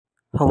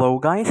Hello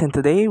guys, and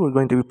today we're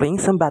going to be playing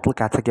some Battle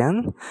Cats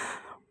again.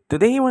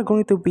 Today we're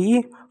going to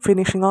be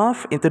finishing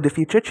off Into the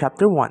Future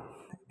Chapter 1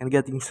 and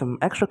getting some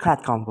extra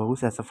cat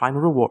combos as a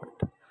final reward.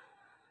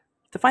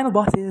 The final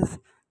boss is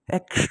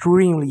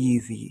extremely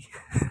easy.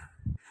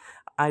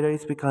 Either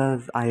it's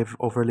because I've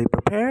overly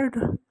prepared,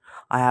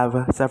 I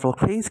have several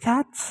craze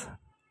cats,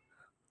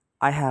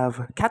 I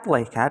have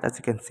cat-like cat as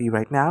you can see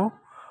right now,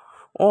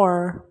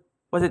 or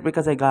was it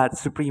because I got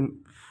sup-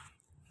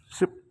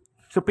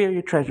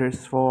 superior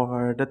treasures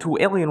for the two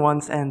alien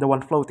ones and the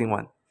one floating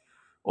one?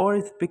 Or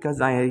it's because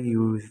I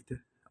used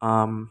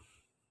um,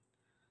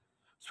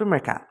 swimmer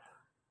cat.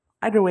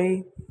 Either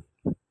way,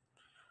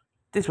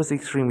 this was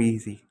extremely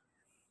easy.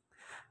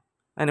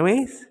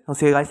 Anyways, I'll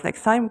see you guys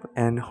next time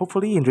and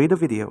hopefully enjoy the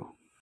video.